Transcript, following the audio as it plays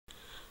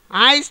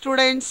Hi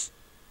students,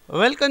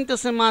 welcome to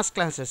Simmas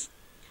classes.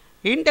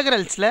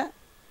 Integrals la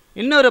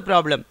இன்னொரு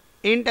problem.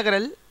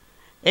 Integral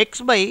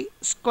x by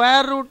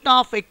square root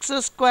of x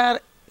square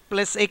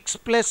plus x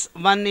plus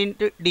 1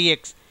 into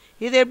dx.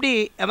 இது எப்படி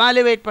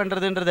evaluate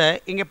பண்றதுன்றதை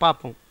இங்கே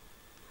பார்ப்போம்.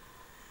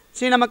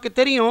 சரி, நமக்கு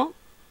தெரியும்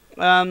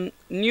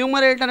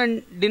numerator and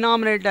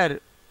denominator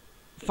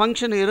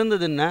function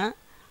இருந்ததுன்னா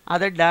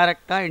அதை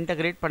டைரெக்டாக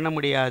இன்டகிரேட் பண்ண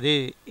முடியாது.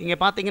 இங்கே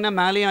பார்த்தீங்கன்னா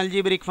மேலேயும்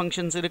அல்ஜிபிரிக்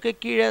ஃபங்க்ஷன்ஸ் இருக்குது,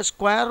 கீழே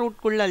ஸ்கொயர்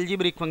ரூட்குள்ளே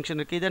அல்ஜிபிரிக் ஃபங்க்ஷன்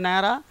இருக்குது. இதை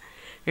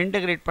நேராக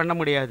இன்டகிரேட் பண்ண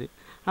முடியாது.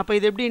 அப்போ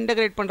இது எப்படி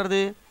இன்டகிரேட்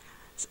பண்ணுறது?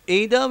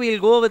 either we'll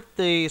go with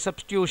the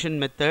substitution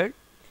method.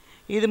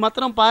 இது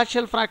மாத்திரம்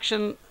பார்ஷியல்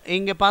ஃப்ராக்ஷன்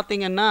இங்கே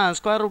பார்த்தீங்கன்னா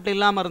ஸ்கொயர் ரூட்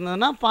இல்லாமல்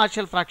இருந்ததுன்னா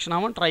பார்ஷியல்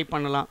ஃப்ராக்ஷனாகவும் ட்ரை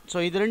பண்ணலாம். ஸோ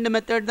இது ரெண்டு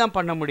மெத்தட் தான்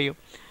பண்ண முடியும்.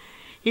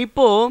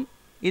 இப்போது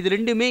இது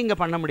ரெண்டுமே இங்கே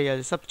பண்ண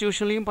முடியாது,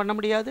 சப்ஸ்டியூஷன்லேயும் பண்ண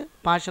முடியாது,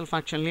 பார்ஷியல்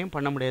ஃப்ராக்ஷன்லேயும்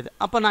பண்ண முடியாது.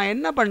 அப்போ நான்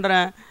என்ன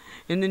பண்ணுறேன்,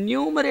 இந்த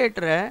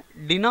நியூமரேட்டரை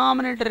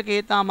டினாமினேட்டருக்கு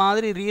ஏற்ற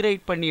மாதிரி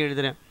ரீரைட் பண்ணி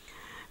எழுதுகிறேன்.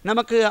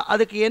 நமக்கு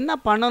அதுக்கு என்ன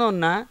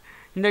பண்ணணும்னா,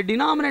 இந்த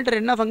டினாமினேட்டர்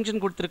என்ன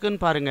ஃபங்க்ஷன்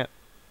கொடுத்துருக்குன்னு பாருங்கள்,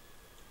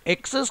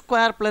 X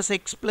square plus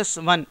X plus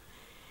 1.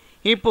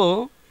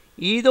 இப்போது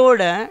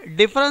இதோட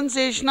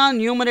டிஃப்ரென்சியேஷனாக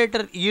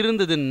நியூமரேட்டர்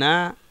இருந்ததுன்னா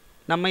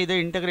நம்ம இதை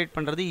இன்டகிரேட்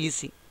பண்ணுறது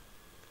ஈஸி.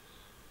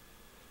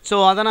 ஸோ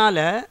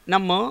அதனால்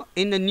நம்ம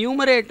இந்த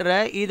நியூமரேட்டரை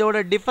இதோட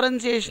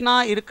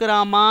டிஃப்ரென்சியேஷனாக இருக்கிற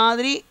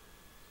மாதிரி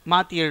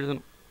மாற்றி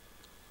எழுதணும்.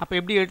 அப்போ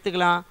எப்படி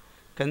எடுத்துக்கலாம்?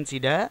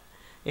 Consider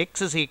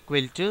X is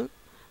equal to,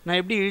 நான்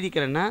எப்படி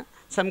எழுதிக்கிறேன்னா,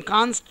 some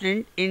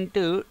constant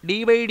into D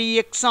by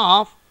dx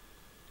of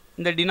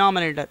இந்த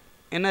டினாமினேட்டர்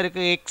என்ன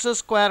இருக்குது, X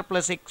square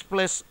plus X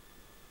plus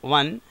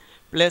 1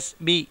 plus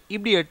B,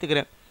 இப்படி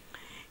எடுத்துக்கிறேன்.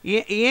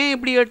 ஏன்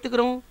இப்படி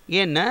எடுத்துக்கிறோம்?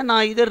 ஏன்னா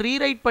நான் இதை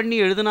ரீரைட் பண்ணி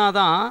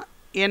எழுதினாதான்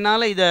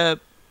என்னால் இதை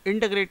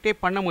இன்டகிரேட்டே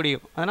பண்ண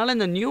முடியும். அதனால்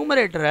இந்த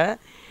நியூமரேட்டரை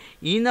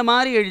இந்த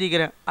மாதிரி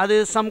எழுதிக்கிறேன். அது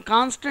சம்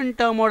கான்ஸ்டன்ட்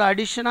டேர்மோட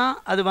அடிஷனாக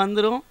அது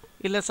வந்துடும்,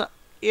 இல்லை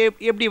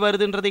எப்படி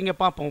வருதுன்றது இங்கே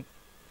பார்ப்போம்.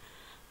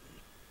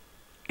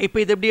 இப்போ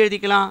இது எப்படி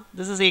எழுதிக்கலாம்?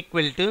 This is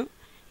equal to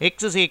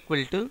X is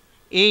equal to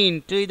A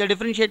into இதை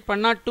டிஃப்ரென்ஷியேட்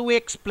பண்ணால்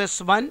 2x +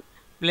 1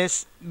 +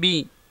 b.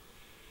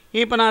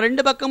 இப்போ நான்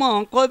ரெண்டு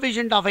பக்கமும்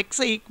கோஎஃபிஷியன்ட் ஆஃப்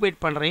எக்ஸை ஈக்குவேட்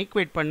பண்ணுறேன்.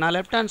 ஈக்குவேட் பண்ணால்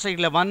லெஃப்ட் ஹேண்ட்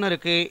சைடில் 1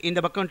 இருக்குது, இந்த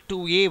பக்கம்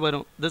 2a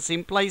வரும். This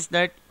implies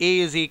that a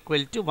is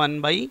equal to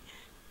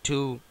 1/2.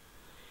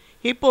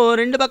 இப்போது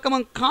ரெண்டு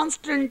பக்கமும்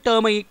கான்ஸ்டன்ட்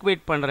டேர்மை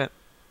ஈக்குவேட் பண்ணுறேன்.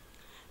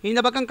 இந்த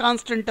பக்கம்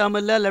கான்ஸ்டன்ட் டேர்ம்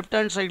இல்லை, லெஃப்ட்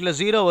ஹேண்ட் சைடில்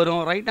 0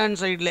 வரும், ரைட் ஹேண்ட்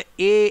சைடில்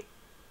a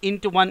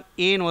into 1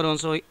 a வரும்.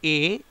 So a,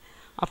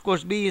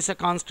 of course b is a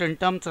constant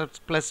term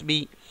plus b.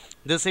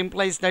 This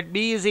implies that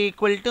b is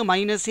equal to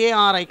 -a,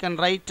 or I can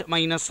write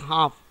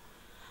 -half.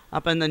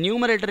 அப்போ இந்த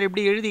numerator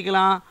எப்படி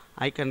எழுதிக்கலாம்?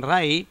 I can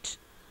write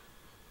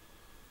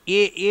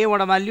a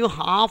ஓட value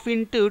half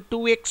into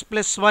 2x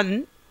 + 1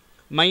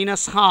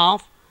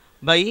 -half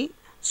by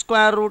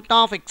square root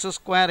of x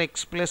square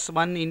x plus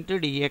 1 into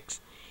dx.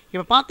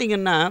 இப்போ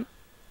பார்த்தீங்கன்னா,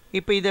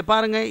 இப்போ இதை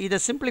பாருங்கள், இதை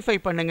சிம்பிளிஃபை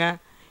பண்ணுங்கள்.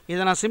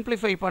 இதை நான்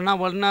சிம்பிளிஃபை பண்ணால்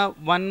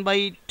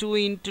 1/2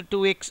 into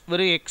 2x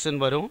வெறும்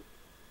எக்ஸ்ன்னு வரும்.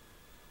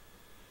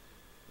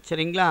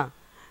 சரிங்களா?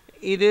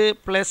 இது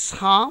plus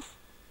half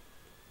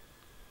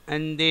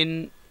and then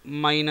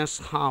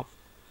 -half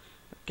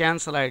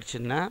cancel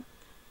ஆகிடுச்சுன்னா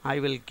ஐ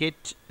வில்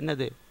கெட்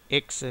என்னது,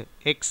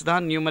 எக்ஸ்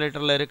தான்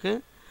நியூமரேட்டரில்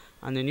இருக்குது,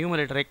 அந்த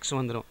நியூமரேட்டர் எக்ஸ்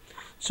வந்துடும்.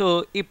 ஸோ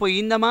இப்போ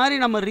இந்த மாதிரி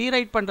நம்ம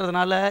ரீரைட்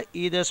பண்ணுறதுனால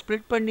இதை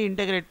ஸ்ப்ளிட் பண்ணி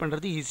இன்டகிரேட்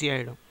பண்ணுறது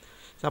ஈஸியாகிடும்.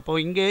 ஸோ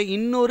அப்போது இங்கே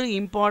இன்னொரு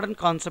இம்பார்ட்டன்ட்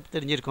கான்செப்ட்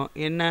தெரிஞ்சிருக்கோம்.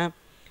 என்ன?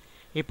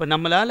 இப்போ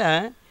நம்மளால்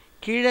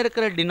கீழே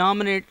இருக்கிற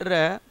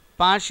டினாமினேட்டரை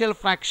பார்ஷியல்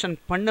ஃப்ராக்ஷன்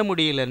பண்ண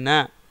முடியலன்னா,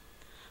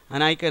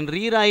 and I can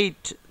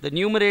rewrite the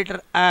numerator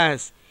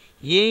as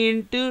a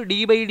into d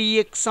by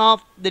dx of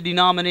the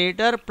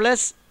denominator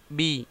plus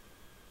b.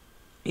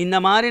 இந்த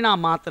மாதிரி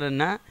நான்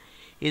மாற்றுறேன்னா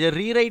இதை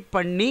ரீரைட்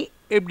பண்ணி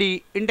எப்படி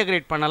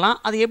இன்டகிரேட் பண்ணலாம்,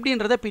 அது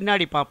எப்படின்றத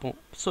பின்னாடி பார்ப்போம்.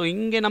 ஸோ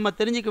இங்கே நம்ம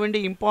தெரிஞ்சிக்க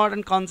வேண்டிய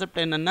இம்பார்ட்டன்ட்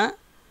கான்செப்ட் என்னென்னா,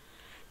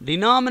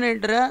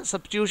 டினாமினேட்டரை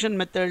சப்ஸ்டியூஷன்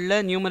மெத்தடில்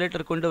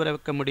நியூமரேட்டர் கொண்டு வர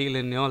வைக்க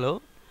முடியலனாலோ,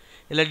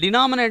 இல்லை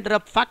டினாமினேட்டரை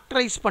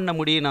ஃபேக்டரைஸ் பண்ண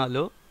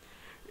முடியினாலோ,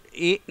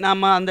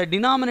 நம்ம அந்த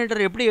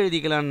டினாமினேட்டர் எப்படி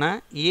எழுதிக்கலாம்னா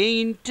a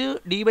into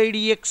d by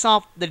dx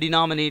of the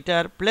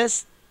denominator plus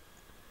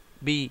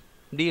b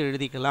இப்படி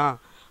எழுதிக்கலாம்.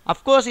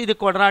 அஃப்கோர்ஸ் இது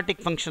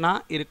குவாட்ராட்டிக்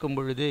ஃபங்க்ஷனாக இருக்கும்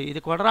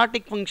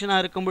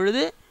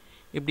பொழுது,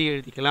 இப்படி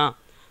எழுதிக்கலாம்.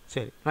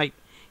 சரி, ரைட்.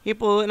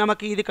 இப்போது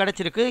நமக்கு இது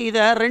கிடச்சிருக்கு.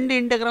 இதை ரெண்டு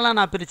இன்டெக்ரலாக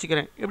நான்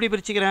பிரிச்சுக்கிறேன். எப்படி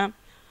பிரிச்சுக்கிறேன்?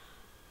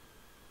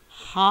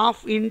 half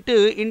into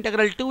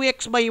integral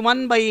 2x/1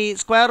 by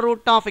square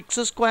root of x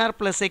square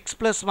plus x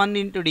plus 1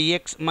 into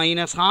dx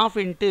minus half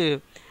into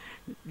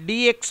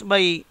dx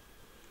by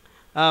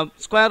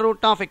square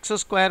root of x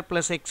square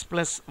plus x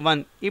plus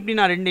 1. இப்படி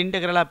நான் ரெண்டு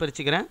இன்டெக்ரலாக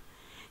பிரிச்சுக்கிறேன்.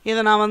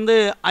 இதை நான் வந்து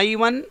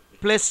I1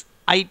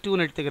 +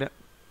 I2ன்னு எடுத்துக்கிறேன்.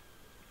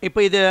 இப்போ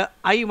இது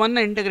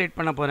I1 இன்டெகிரேட்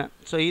பண்ண போகிறேன்.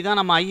 ஸோ இதான்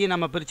நம்ம ஐயை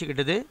நம்ம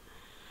பிரிச்சுக்கிட்டது.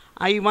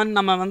 I1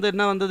 நம்ம வந்து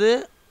என்ன வந்தது,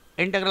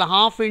 integral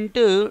half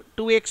into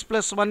 2x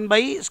plus 1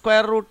 by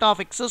square root of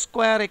x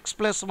square x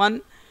plus 1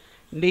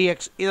 dx.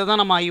 இதை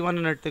தான் நம்ம I1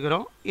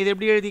 எடுத்துக்கிறோம். இது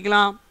எப்படி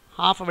எழுதிக்கலாம்?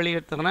 half வெளியே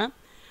எடுத்துக்கிறேன்.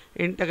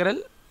 integral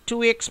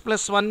 2x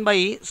plus 1 by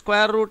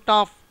square root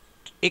of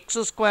x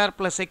square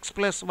plus x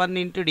plus 1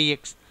 into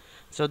dx.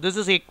 So this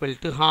is equal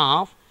to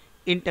half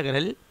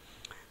integral.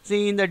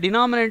 See, in the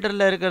denominator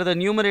la irukkiradha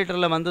numerator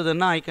la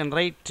vandadunna I can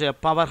write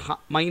power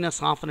minus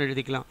half nu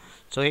eludikalam.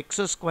 So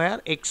x square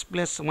x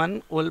plus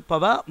 1 whole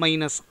power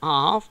minus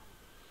half.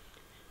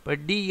 But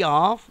d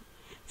of,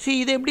 see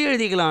idu eppadi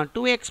eludikalam,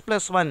 2x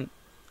plus 1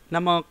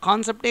 நம்ம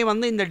கான்செப்டே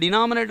வந்து இந்த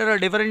டினாமினேட்டரை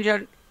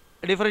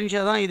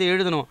differentiate தான் இது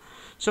எழுதணும்.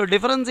 So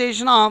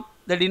differentiation of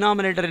the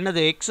denominator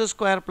என்னது, X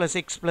square plus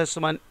X plus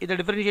 1. இதை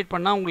differentiate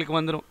பண்ணால் உங்களுக்கு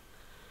வந்துடும்.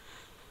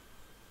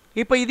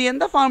 இப்போ இது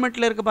எந்த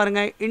ஃபார்மேட்டில் இருக்குது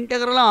பாருங்கள்,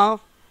 integral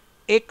of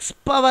X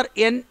power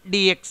n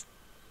dx.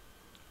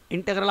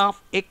 Integral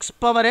of X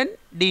power n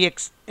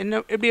dx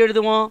என்ன எப்படி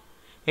எழுதுவோம்,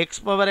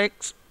 X power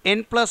X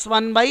n plus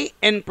 1 by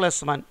n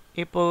plus 1.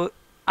 இப்போது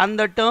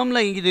அந்த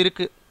டேர்மில் இது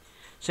இருக்குது.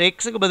 ஸோ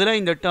எக்ஸுக்கு பதிலாக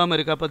இந்த டேர்ம்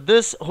இருக்குது. அப்போ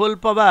this whole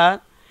power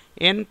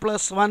n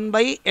plus 1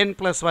 by n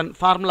plus 1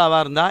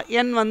 ஃபார்முலாவாக இருந்தால்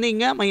என் வந்து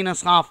இங்கே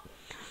minus half.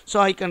 So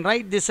I can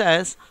write this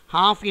as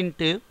half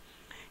into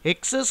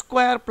x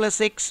square plus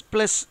x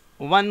plus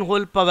 1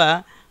 whole power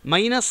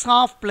minus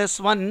half plus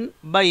 1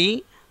 by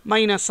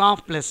minus half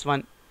plus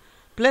 1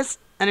 plus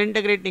an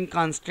integrating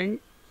constant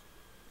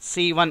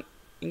c1.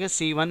 இங்கே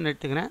c1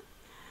 எடுத்துக்கிறேன்.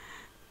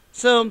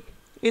 So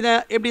இதை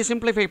எப்படி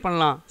simplify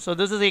பண்ணலாம். So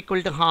this is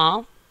equal to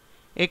half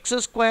x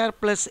square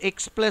plus x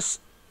plus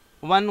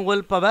 1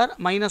 whole power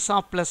minus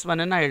half plus 1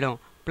 என்ன ஆகிடும்,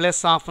 plus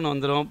half னு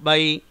வந்துடும்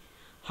by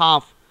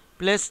half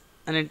plus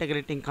an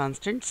integrating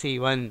constant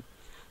c1.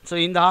 So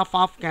இந்த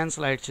half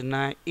கேன்சல்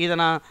ஆகிடுச்சுன்னா இதை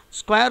நான்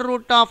square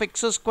root of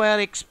X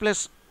square X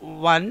plus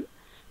 1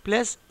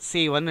 plus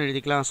c1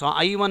 எழுதிக்கலாம். So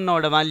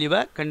i1ஓட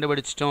வேல்யூவை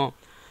கண்டுபிடிச்சிட்டோம்.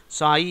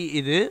 ஸோ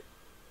இது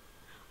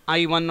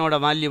i1ஓட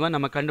வேல்யூவை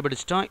நம்ம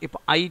கண்டுபிடிச்சிட்டோம். இப்போ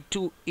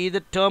i2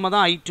 இது டேர்மை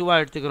தான் i2வாக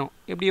எடுத்துக்கிறோம்.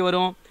 எப்படி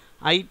வரும்,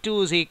 i2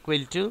 is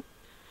equal to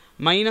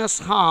minus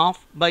half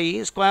by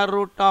square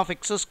root of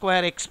x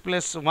square x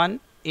plus 1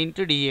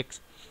 into dx.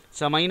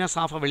 So minus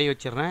half வெளியே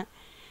வச்சிடுறேன்.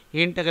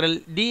 Integral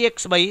dx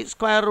by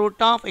square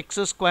root of x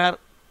square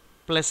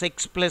plus x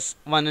plus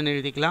 1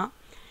 எழுதிக்கலாம்.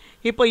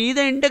 இப்போ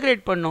இதை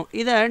இன்டகிரேட் பண்ணும்.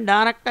 இதை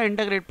டைரெக்டாக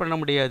integrate பண்ண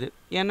முடியாது.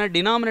 ஏன்னா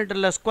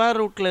டினாமினேட்டரில் ஸ்கொயர்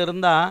ரூட்டில்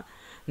இருந்தால்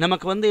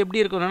நமக்கு வந்து எப்படி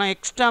இருக்கணும்னா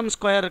எக்ஸ் டேர்ம்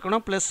ஸ்கொயர்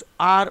இருக்கணும் plus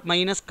R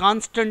minus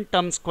constant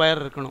term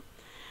square இருக்கணும்.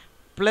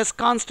 ப்ளஸ்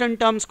கான்ஸ்டன்ட்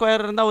டேர்ம்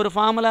ஸ்கொயர் இருந்தால் ஒரு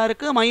ஃபார்முலா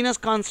இருக்குது,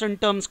 மைனஸ் கான்ஸ்டன்ட்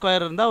டேர்ம்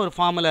ஸ்கொயர் இருந்தால் ஒரு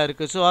ஃபார்முலா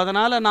இருக்குது. ஸோ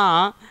அதனால்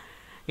நான்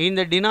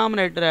இந்த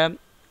டினாமினேட்டரை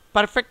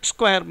பர்ஃபெக்ட்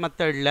ஸ்கொயர்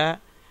மெத்தடில்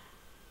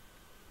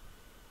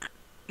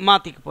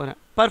மாற்றிக்க போகிறேன்.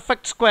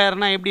 பர்ஃபெக்ட்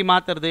ஸ்கொயர்னால் எப்படி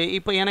மாற்றுறது,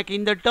 இப்போ எனக்கு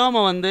இந்த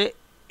டேர்மை வந்து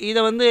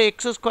இதை வந்து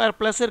எக்ஸ் ஸ்கொயர்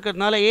ப்ளஸ்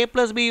இருக்கிறதுனால ஏ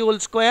ப்ளஸ் பி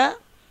ஹோல் ஸ்கொயர்,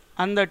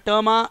 அந்த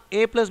டேர்மாக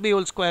ஏ ப்ளஸ் பி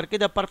ஹோல் ஸ்கொயருக்கு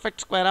இதை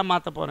பர்ஃபெக்ட் ஸ்கொயராக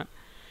மாற்ற போகிறேன்.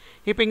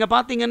 இப்போ இங்கே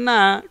பார்த்தீங்கன்னா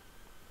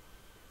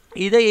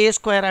இதை ஏ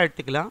ஸ்கொயராக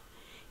எடுத்துக்கலாம்,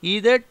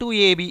 இது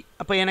 2ab.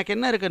 அப்போ எனக்கு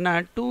என்ன இருக்குன்னா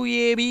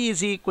 2ab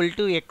இஸ் ஈக்குவல்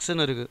டு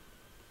எக்ஸ்ன்னு இருக்குது.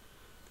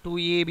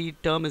 2ab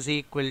term is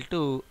equal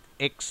to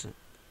X.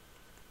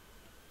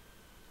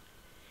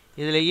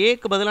 இதில்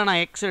ஏக்கு பதிலாக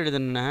நான் X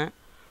எழுதுன்னா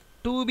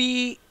 2b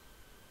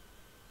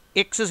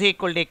X is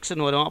equal to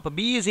எக்ஸ்ன்னு வரும். அப்போ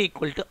b is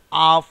equal to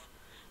of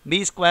b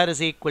square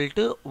is equal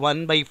to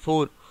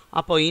 1/4.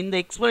 அப்போ இந்த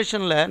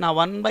எக்ஸ்பிரஷனில் நான்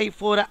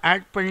 1/4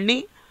 ஆட் பண்ணி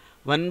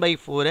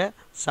 1/4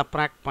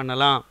 சப்ராக்ட்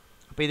பண்ணலாம்.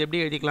 அப்போ இது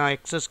எப்படி எழுதிக்கலாம்,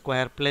 X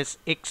square plus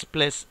X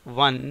plus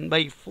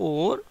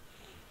 1/4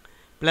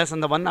 plus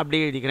அந்த 1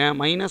 அப்படியே எழுதிக்கிறேன்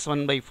மைனஸ்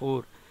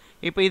 1/4.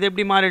 இப்போ இது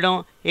எப்படி மாறிடும்,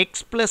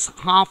 X plus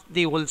half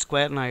the whole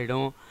ஸ்கொயர்னு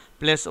ஆகிடும்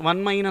ப்ளஸ்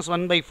 1 மைனஸ்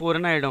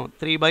 1/4ன்னு ஆகிடும்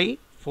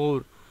 3/4.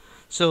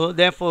 ஸோ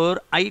தேர்ஃபோர்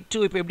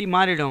i2 இப்போ எப்படி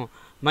மாறிடும்,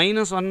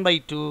 minus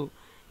 1/2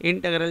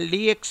 integral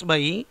dx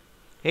by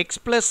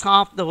X plus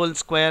half the whole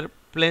square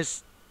plus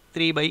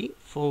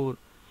 3/4.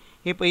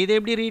 இப்போ இதை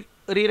எப்படி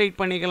ரீரைட்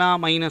பண்ணிக்கலாம்,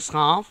 minus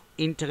half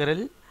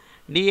integral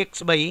dx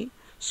by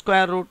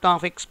square root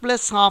of x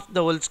plus half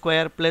the whole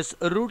square plus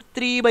root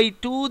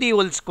 3/2 the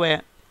whole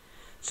square.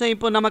 So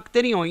இப்போ நமக்கு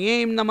தெரியும்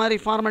ஏன் இந்த மாதிரி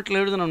ஃபார்மேட்டில்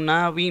எழுதணும்னா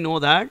we know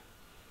that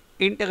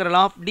integral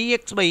of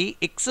dx by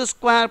x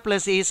square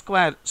plus a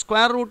square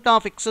square root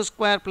of x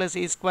square plus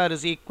a square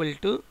is equal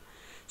to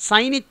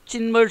sin h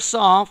inverse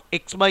of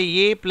x by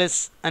a plus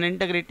an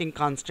integrating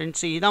constant.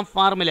 See இதான்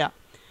formula.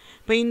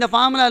 இப்போ இந்த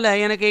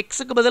ஃபார்முலாவில் எனக்கு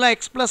எக்ஸுக்கு பதிலாக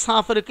x plus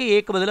half இருக்குது,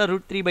 ஏக்கு பதிலாக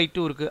root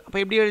 3/2 இருக்குது. அப்போ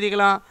எப்படி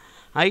எழுதிக்கலாம்,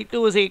 i2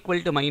 is equal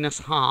to minus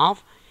half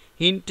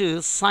into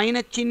sin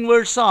h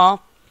inverse of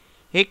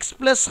x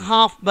plus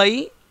half by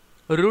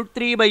root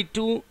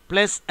 3/2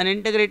 plus an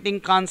integrating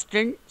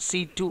constant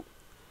c2.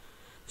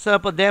 So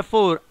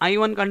therefore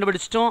i1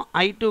 கண்டுபிடிச்சிட்டோம்,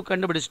 i2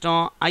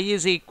 கண்டுபிடிச்சிட்டோம். I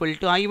is equal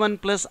to i1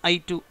 plus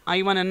i2.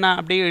 i1 என்ன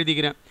அப்படியே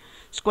எழுதிக்கிறேன்,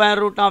 square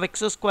root of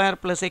x square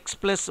plus x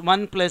plus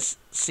 1 plus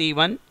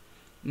c1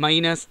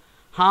 minus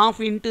half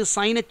into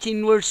sin h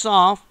inverse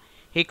of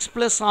x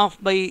plus half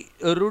by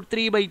root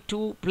 3/2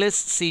 plus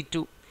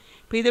c2.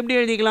 இப்போ இது எப்படி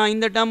எழுதிக்கலாம்,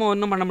 இந்த டேர்மை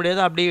ஒன்றும் பண்ண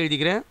முடியாது, அப்படியே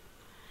எழுதிக்கிறேன்.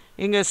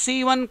 இங்கே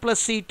c1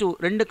 ப்ளஸ் c2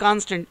 ரெண்டு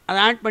கான்ஸ்டன்ட், அதை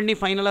ஆட் பண்ணி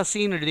ஃபைனலாக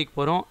cன்னு எழுதிக்க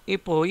போகிறோம்.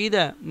 இப்போது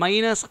இதை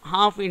minus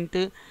half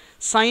into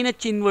sin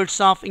h inverse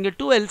of, இங்கே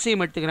 2 LCM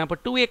எடுத்துக்கிறேன். அப்போ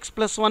 2x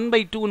ப்ளஸ்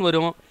 1/2ன்னு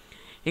வரும்.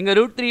 இங்கே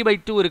root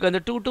 3/2 இருக்குது,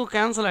 அந்த 2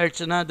 கேன்சல்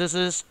ஆகிடுச்சுன்னா this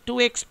is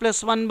 2x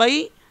plus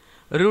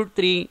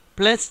 1/√3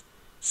 plus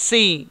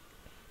c.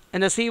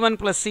 இந்த C1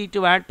 +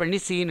 C2 ஆட் பண்ணி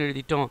Cன்னு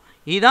எழுதிட்டோம்.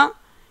 இதுதான்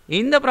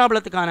இந்த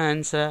ப்ராப்ளத்துக்கான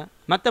ஆன்சர்.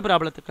 மற்ற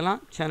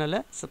ப்ராப்ளத்துக்கெல்லாம் சேனலை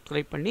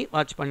சப்ஸ்கிரைப் பண்ணி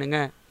வாட்ச்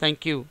பண்ணுங்கள்.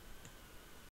 தேங்க்யூ.